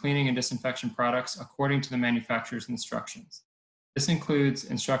using cleaning and disinfection products according to the manufacturer's instructions. This includes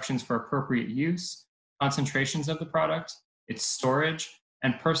instructions for appropriate use, concentrations of the product, its storage,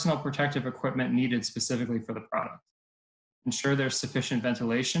 and personal protective equipment needed specifically for the product. Ensure there's sufficient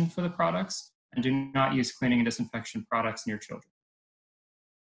ventilation for the products, and do not use cleaning and disinfection products near children.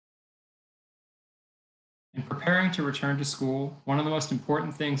 In preparing to return to school, one of the most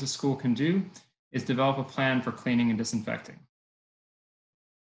important things a school can do is develop a plan for cleaning and disinfecting.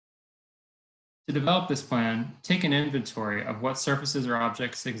 To develop this plan, take an inventory of what surfaces or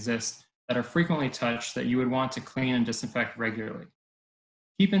objects exist that are frequently touched that you would want to clean and disinfect regularly.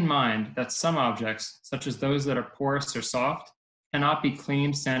 Keep in mind that some objects, such as those that are porous or soft, cannot be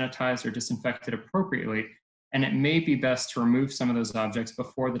cleaned, sanitized, or disinfected appropriately, and it may be best to remove some of those objects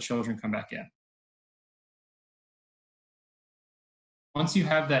before the children come back in. Once you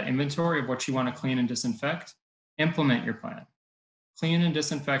have that inventory of what you want to clean and disinfect, implement your plan. Clean and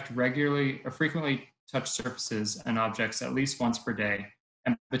disinfect regularly or frequently touch surfaces and objects at least once per day,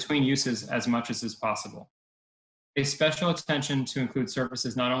 and between uses as much as is possible. Pay special attention to include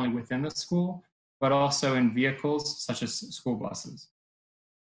surfaces not only within the school, but also in vehicles such as school buses.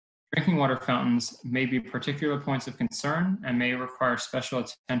 Drinking water fountains may be particular points of concern and may require special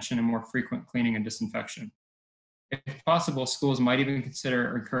attention and more frequent cleaning and disinfection. If possible, schools might even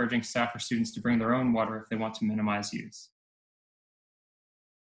consider encouraging staff or students to bring their own water if they want to minimize use.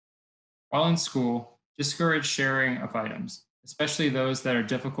 While in school, discourage sharing of items, especially those that are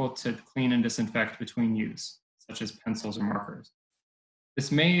difficult to clean and disinfect between use, such as pencils or markers. This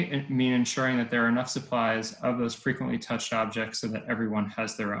may mean ensuring that there are enough supplies of those frequently touched objects so that everyone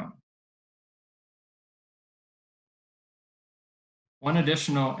has their own. One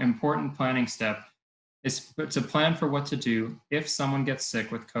additional important planning step is to plan for what to do if someone gets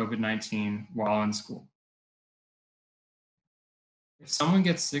sick with COVID-19 while in school. If someone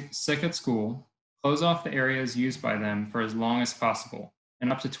gets sick at school, close off the areas used by them for as long as possible,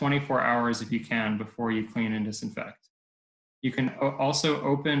 and up to 24 hours if you can before you clean and disinfect. You can also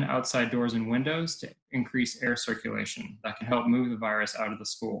open outside doors and windows to increase air circulation that can help move the virus out of the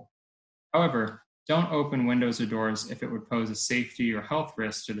school. However, don't open windows or doors if it would pose a safety or health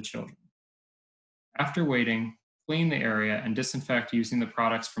risk to the children. After waiting, clean the area and disinfect using the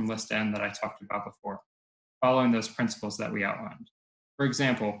products from List N that I talked about before, following those principles that we outlined. For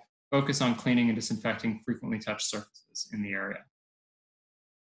example, focus on cleaning and disinfecting frequently touched surfaces in the area.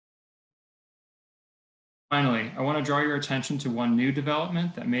 Finally, I want to draw your attention to one new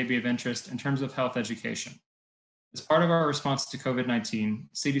development that may be of interest in terms of health education. As part of our response to COVID-19,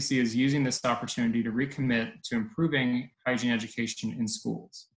 CDC is using this opportunity to recommit to improving hygiene education in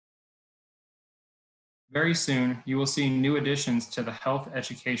schools. Very soon, you will see new additions to the Health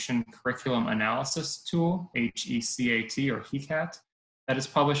Education Curriculum Analysis Tool, HECAT or HECAT, that is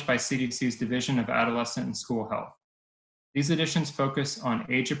published by CDC's Division of Adolescent and School Health. These additions focus on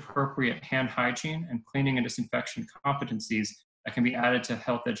age-appropriate hand hygiene and cleaning and disinfection competencies that can be added to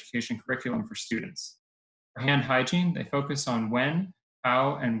health education curriculum for students. For hand hygiene, they focus on when,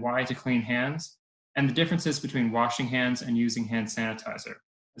 how, and why to clean hands, and the differences between washing hands and using hand sanitizer,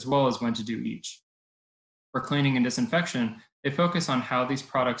 as well as when to do each. For cleaning and disinfection, they focus on how these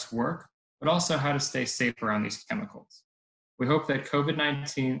products work, but also how to stay safe around these chemicals. We hope that the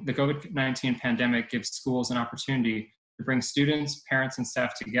COVID-19 pandemic gives schools an opportunity to bring students, parents, and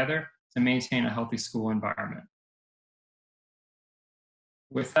staff together to maintain a healthy school environment.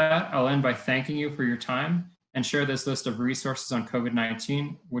 With that, I'll end by thanking you for your time and share this list of resources on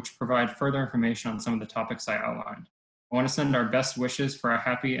COVID-19, which provide further information on some of the topics I outlined. I want to send our best wishes for a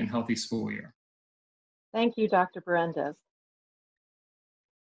happy and healthy school year. Thank you, Dr. Berendez.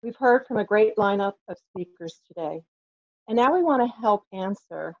 We've heard from a great lineup of speakers today, and now we want to help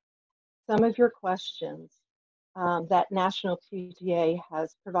answer some of your questions that National PTA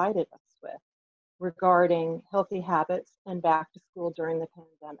has provided us with regarding healthy habits and back to school during the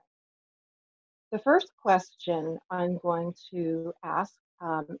pandemic. The first question I'm going to ask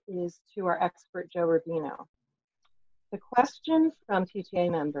is to our expert, Joe Rubino. The question from PTA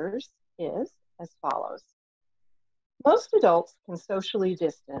members is as follows. Most adults can socially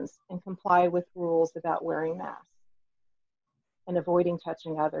distance and comply with rules about wearing masks and avoiding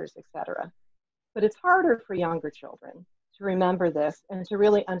touching others, etc. But it's harder for younger children to remember this and to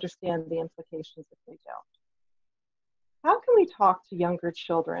really understand the implications if they don't. How can we talk to younger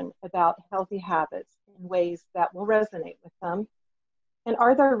children about healthy habits in ways that will resonate with them? And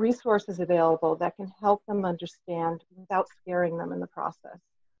are there resources available that can help them understand without scaring them in the process?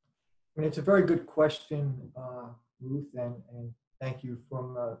 I mean, it's a very good question, Ruth, and thank you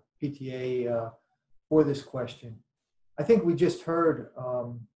from PTA for this question. I think we just heard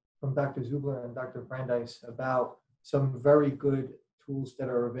from Dr. Zubler and Dr. Brandeis about some very good tools that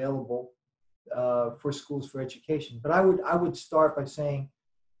are available for schools for education. But I would start by saying,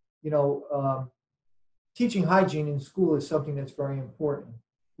 you know, teaching hygiene in school is something that's very important.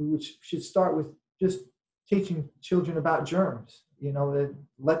 We should start with just teaching children about germs. You know,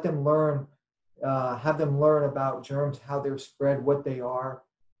 let them learn, have them learn about germs, how they're spread, what they are,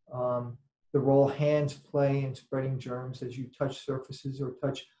 the role hands play in spreading germs as you touch surfaces or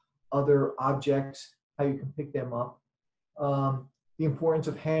touch other objects, how you can pick them up. The importance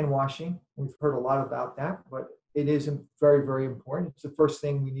of hand washing. We've heard a lot about that, but it is very, very important. It's the first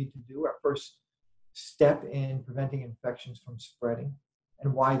thing we need to do, our first step in preventing infections from spreading,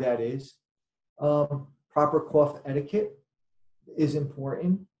 and why that is. Proper cloth etiquette is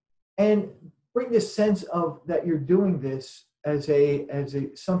important, and bring this sense of that you're doing this as a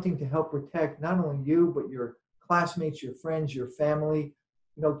something to help protect not only you but your classmates, your friends, your family.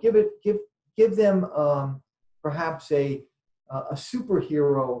 You know, give give them perhaps a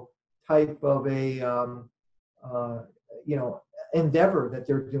superhero type of a you know, endeavor that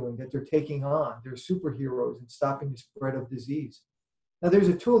they're doing, that they're taking on. They're superheroes in stopping the spread of disease. Now, there's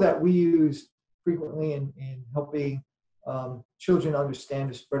a tool that we use frequently in helping children understand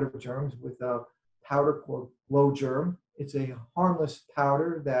the spread of germs with a powder called Germ. It's a harmless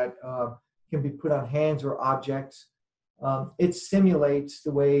powder that can be put on hands or objects. It simulates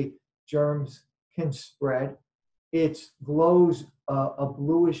the way germs can spread. It glows a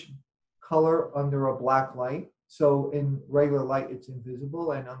bluish color under a black light. So in regular light, it's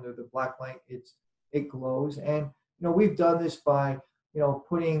invisible, and under the black light, it glows. And we've done this by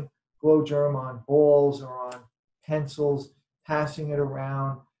putting glow germ on balls or on pencils, passing it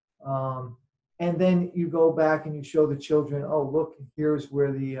around, and then you go back and you show the children, oh, look, here's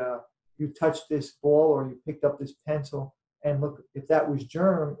where you touched this ball or you picked up this pencil, and look, if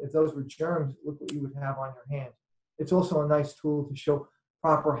those were germs, look what you would have on your hand. It's also a nice tool to show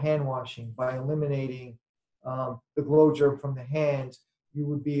proper hand washing. By eliminating the glow germ from the hands, you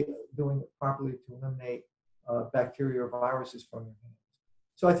would be doing it properly to eliminate bacteria or viruses from your hands.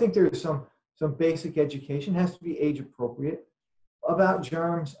 So I think there's some basic education, has to be age appropriate, about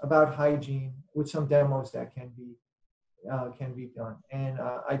germs, about hygiene, with some demos that can be done. And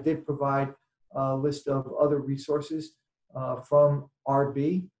I did provide a list of other resources from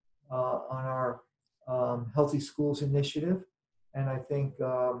RB on our Healthy Schools initiative. And I think,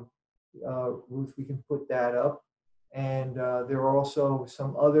 Ruth, we can put that up. And there are also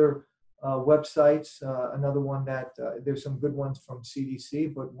some other websites. Another one that there's some good ones from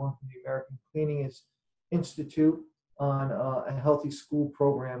CDC, but one from the American Cleaning Institute on a healthy school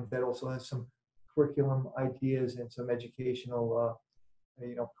program that also has some curriculum ideas and some educational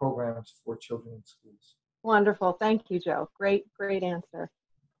programs for children in schools. Wonderful. Thank you, Joe. Great answer.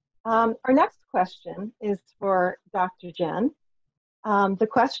 Our next question is for Dr. Jen. The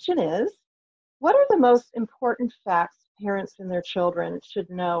question is, what are the most important facts parents and their children should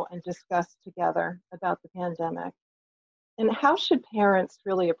know and discuss together about the pandemic? And how should parents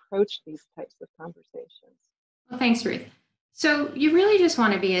really approach these types of conversations? Well, thanks, Ruth. So you really just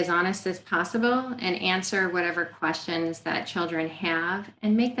want to be as honest as possible and answer whatever questions that children have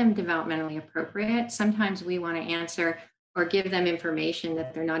and make them developmentally appropriate. Sometimes we want to answer or give them information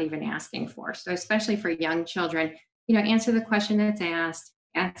that they're not even asking for. So especially for young children, answer the question that's asked,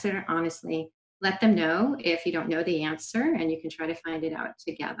 answer it honestly, let them know if you don't know the answer, and you can try to find it out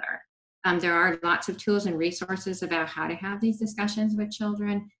together. There are lots of tools and resources about how to have these discussions with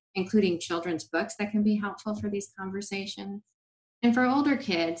children, including children's books that can be helpful for these conversations. And for older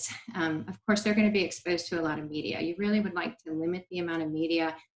kids, of course, they're going to be exposed to a lot of media. You really would like to limit the amount of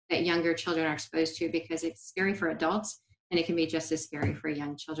media that younger children are exposed to, because it's scary for adults, and it can be just as scary for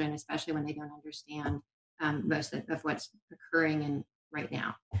young children, especially when they don't understand most of what's occurring right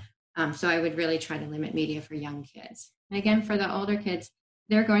now. So I would really try to limit media for young kids. And again, for the older kids,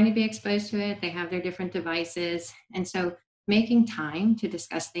 they're going to be exposed to it. They have their different devices. And so making time to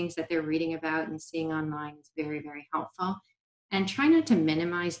discuss things that they're reading about and seeing online is very, very helpful. And try not to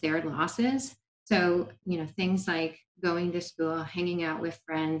minimize their losses. So, things like going to school, hanging out with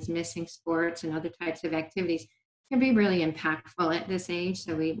friends, missing sports and other types of activities can be really impactful at this age.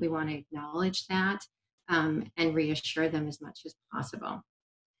 So we want to acknowledge that and reassure them as much as possible.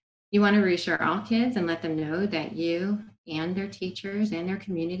 You want to reassure all kids and let them know that you and their teachers and their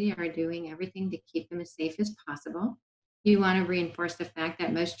community are doing everything to keep them as safe as possible. You want to reinforce the fact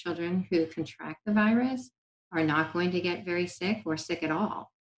that most children who contract the virus are not going to get very sick or sick at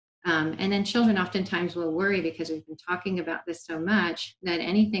all. And then children oftentimes will worry, because we've been talking about this so much, that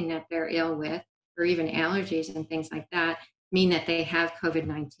anything that they're ill with, or even allergies and things like that, mean that they have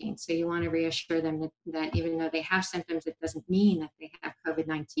COVID-19. So you want to reassure them that even though they have symptoms, it doesn't mean that they have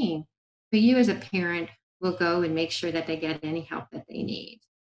COVID-19. But you as a parent will go and make sure that they get any help that they need.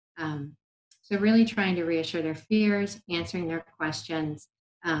 So really trying to reassure their fears, answering their questions,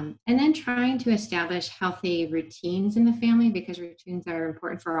 and then trying to establish healthy routines in the family, because routines are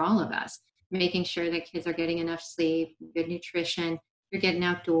important for all of us. Making sure that kids are getting enough sleep, good nutrition, they're getting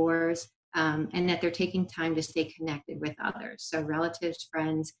outdoors, and that they're taking time to stay connected with others. So relatives,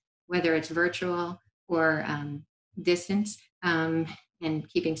 friends, whether it's virtual or distance, and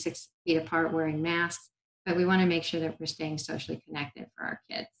keeping 6 feet apart, wearing masks. But we want to make sure that we're staying socially connected for our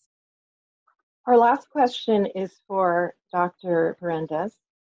kids. Our last question is for Dr. Berendez.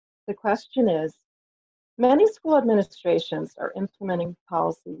 The question is, many school administrations are implementing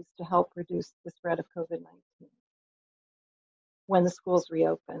policies to help reduce the spread of COVID-19 when the schools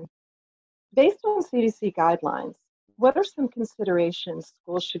reopen. Based on CDC guidelines, what are some considerations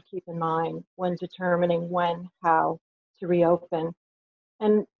schools should keep in mind when determining when, how to reopen?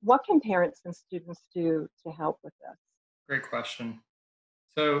 And what can parents and students do to help with this? Great question.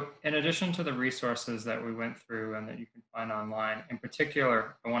 So, in addition to the resources that we went through and that you can find online, in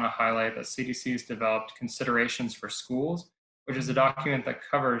particular, I want to highlight that CDC has developed Considerations for Schools, which is a document that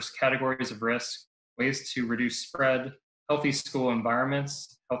covers categories of risk, ways to reduce spread, healthy school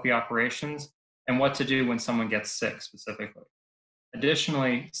environments, healthy operations, and what to do when someone gets sick specifically.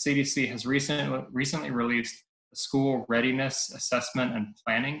 Additionally, CDC has recently released the School Readiness Assessment and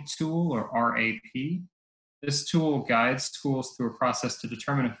Planning Tool, or RAP. This tool guides schools through a process to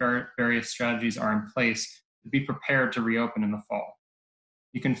determine if various strategies are in place to be prepared to reopen in the fall.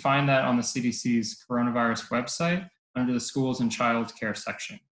 You can find that on the CDC's coronavirus website under the Schools and Child Care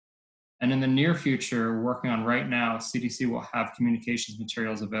section. And in the near future, we're working on right now, CDC will have communications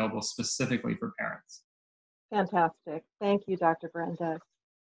materials available specifically for parents. Fantastic. Thank you, Dr. Brenda.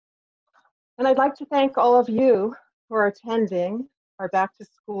 And I'd like to thank all of you for attending our Back to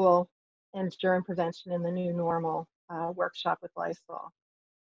School and Germ Prevention in the New Normal workshop with Lysol.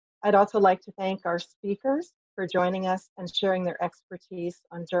 I'd also like to thank our speakers for joining us and sharing their expertise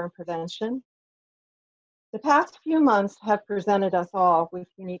on germ prevention. The past few months have presented us all with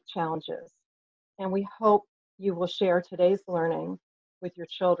unique challenges, and we hope you will share today's learning with your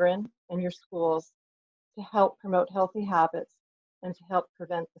children and your schools to help promote healthy habits and to help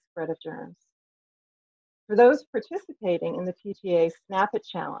prevent the spread of germs. For those participating in the PTA Snap It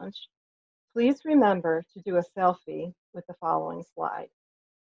Challenge, please remember to do a selfie with the following slide.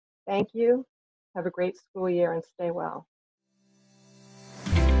 Thank you. Have a great school year and stay well.